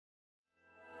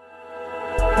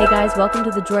Hey guys, welcome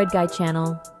to the Droid Guy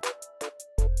channel.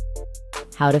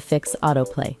 How to fix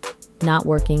autoplay not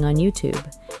working on YouTube.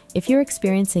 If you're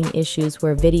experiencing issues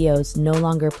where videos no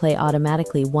longer play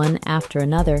automatically one after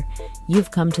another,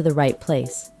 you've come to the right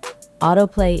place.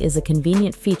 Autoplay is a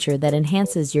convenient feature that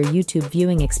enhances your YouTube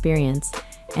viewing experience,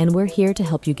 and we're here to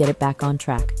help you get it back on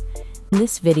track. In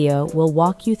this video, we'll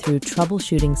walk you through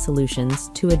troubleshooting solutions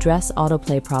to address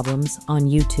autoplay problems on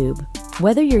YouTube.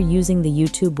 Whether you're using the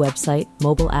YouTube website,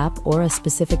 mobile app, or a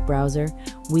specific browser,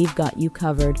 we've got you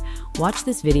covered. Watch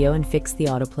this video and fix the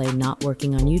autoplay not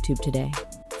working on YouTube today.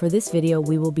 For this video,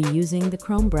 we will be using the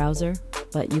Chrome browser,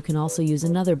 but you can also use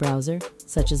another browser,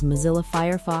 such as Mozilla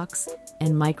Firefox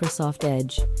and Microsoft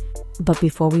Edge. But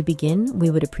before we begin, we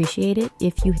would appreciate it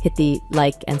if you hit the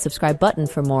like and subscribe button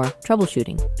for more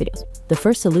troubleshooting videos. The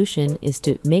first solution is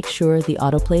to make sure the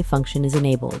autoplay function is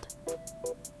enabled.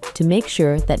 To make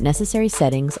sure that necessary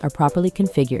settings are properly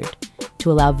configured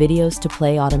to allow videos to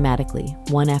play automatically,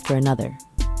 one after another.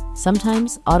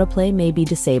 Sometimes autoplay may be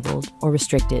disabled or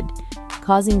restricted,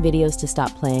 causing videos to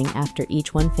stop playing after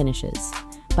each one finishes.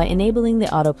 By enabling the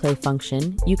autoplay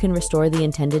function, you can restore the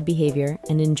intended behavior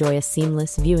and enjoy a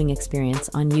seamless viewing experience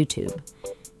on YouTube.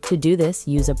 To do this,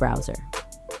 use a browser.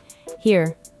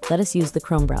 Here, let us use the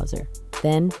Chrome browser.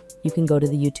 Then, you can go to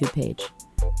the YouTube page.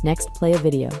 Next, play a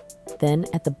video. Then,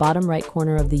 at the bottom right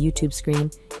corner of the YouTube screen,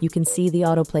 you can see the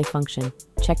autoplay function.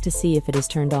 Check to see if it is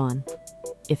turned on.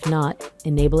 If not,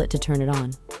 enable it to turn it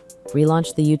on.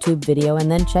 Relaunch the YouTube video and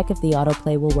then check if the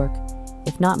autoplay will work.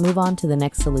 If not, move on to the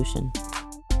next solution.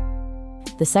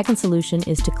 The second solution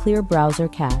is to clear browser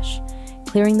cache.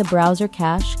 Clearing the browser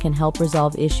cache can help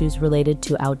resolve issues related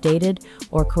to outdated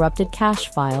or corrupted cache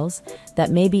files that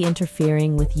may be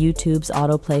interfering with YouTube's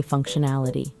autoplay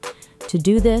functionality. To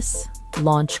do this,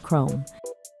 launch Chrome.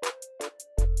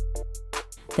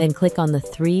 Then click on the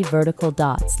three vertical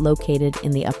dots located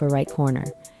in the upper right corner.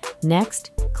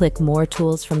 Next, click More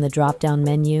Tools from the drop-down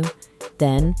menu.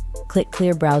 Then, click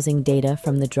Clear Browsing Data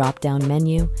from the drop-down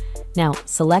menu. Now,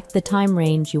 select the time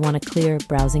range you want to clear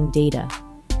browsing data.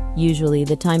 Usually,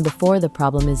 the time before the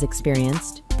problem is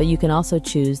experienced, but you can also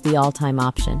choose the all-time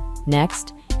option.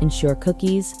 Next, ensure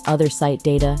cookies, other site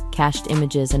data, cached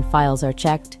images, and files are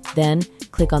checked. Then,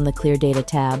 click on the Clear Data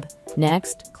tab.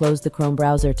 Next, close the Chrome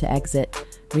browser to exit.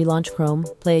 Relaunch Chrome,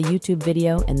 play a YouTube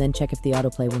video, and then check if the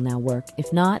autoplay will now work.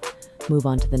 If not, move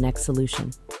on to the next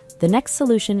solution. The next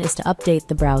solution is to update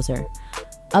the browser.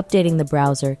 Updating the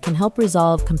browser can help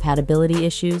resolve compatibility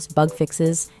issues, bug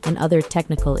fixes, and other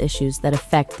technical issues that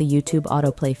affect the YouTube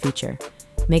autoplay feature.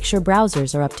 Make sure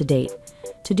browsers are up to date.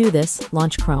 To do this,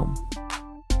 launch Chrome.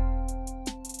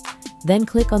 Then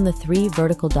click on the three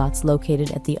vertical dots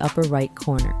located at the upper right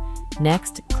corner.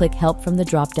 Next, click Help from the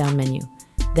drop-down menu.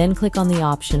 Then click on the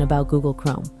option about Google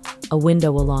Chrome. A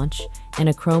window will launch, and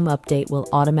a Chrome update will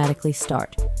automatically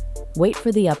start. Wait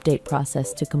for the update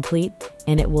process to complete,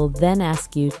 and it will then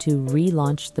ask you to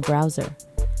relaunch the browser.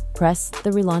 Press the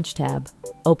Relaunch tab,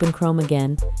 open Chrome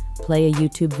again, play a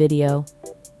YouTube video,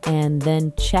 and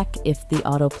then check if the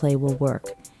autoplay will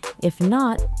work. If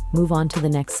not, move on to the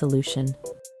next solution.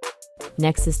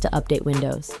 Next is to update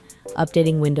Windows.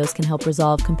 Updating Windows can help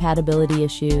resolve compatibility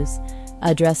issues,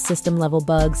 address system-level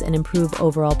bugs, and improve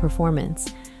overall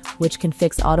performance, which can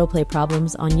fix autoplay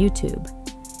problems on YouTube.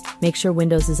 Make sure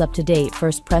Windows is up to date.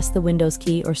 First, press the Windows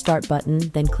key or Start button,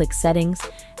 then click Settings,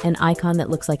 an icon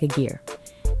that looks like a gear.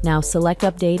 Now select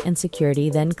Update and Security,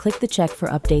 then click the Check for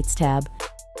Updates tab.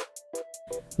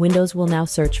 Windows will now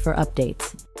search for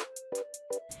updates.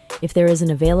 If there is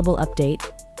an available update,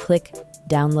 click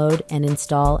Download and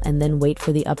Install, and then wait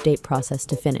for the update process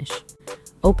to finish.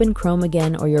 Open Chrome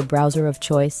again or your browser of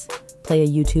choice, play a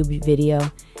YouTube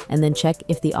video, and then check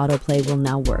if the autoplay will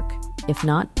now work. If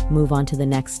not, move on to the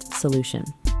next solution.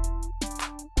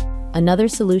 Another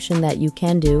solution that you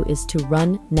can do is to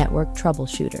run Network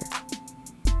Troubleshooter.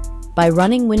 By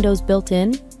running Windows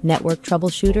built-in Network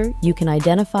Troubleshooter, you can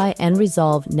identify and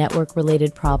resolve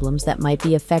network-related problems that might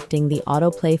be affecting the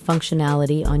autoplay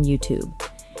functionality on YouTube.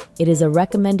 It is a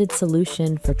recommended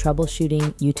solution for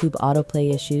troubleshooting YouTube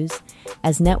autoplay issues,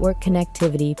 as network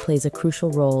connectivity plays a crucial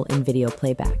role in video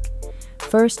playback.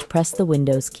 First, press the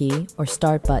Windows key or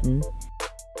Start button,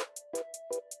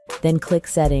 then click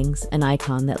Settings, an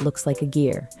icon that looks like a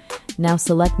gear. Now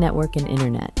select Network and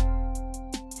Internet.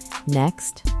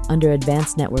 Next, under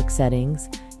Advanced Network Settings,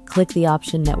 click the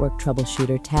option Network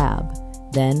Troubleshooter tab.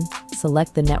 Then,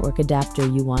 select the network adapter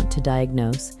you want to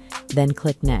diagnose, then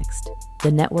click Next.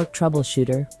 The Network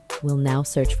Troubleshooter will now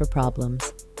search for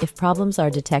problems. If problems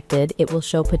are detected, it will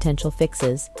show potential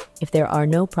fixes. If there are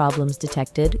no problems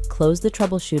detected, close the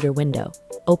troubleshooter window.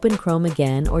 Open Chrome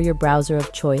again or your browser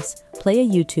of choice, play a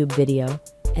YouTube video,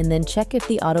 and then check if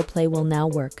the autoplay will now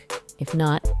work. If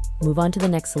not, move on to the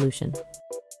next solution.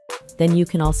 Then you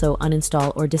can also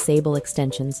uninstall or disable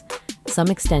extensions. Some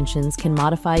extensions can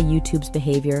modify YouTube's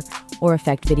behavior or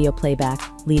affect video playback,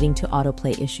 leading to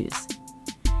autoplay issues.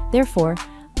 Therefore,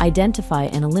 identify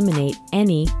and eliminate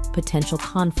any potential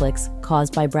conflicts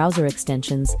caused by browser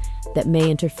extensions that may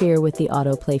interfere with the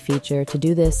autoplay feature. To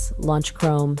do this, launch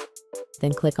Chrome,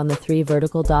 then click on the 3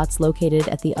 vertical dots located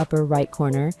at the upper right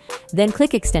corner. Then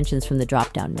click Extensions from the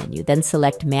drop-down menu, then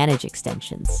select Manage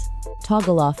Extensions.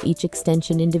 Toggle off each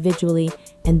extension individually,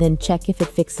 and then check if it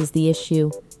fixes the issue.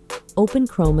 Open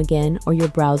Chrome again or your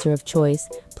browser of choice,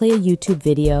 play a YouTube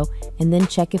video, and then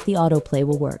check if the autoplay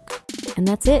will work. And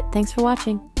that's it. Thanks for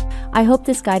watching. I hope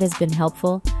this guide has been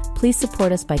helpful. Please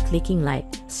support us by clicking like,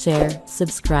 share,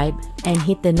 subscribe, and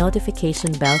hit the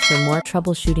notification bell for more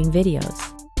troubleshooting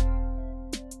videos.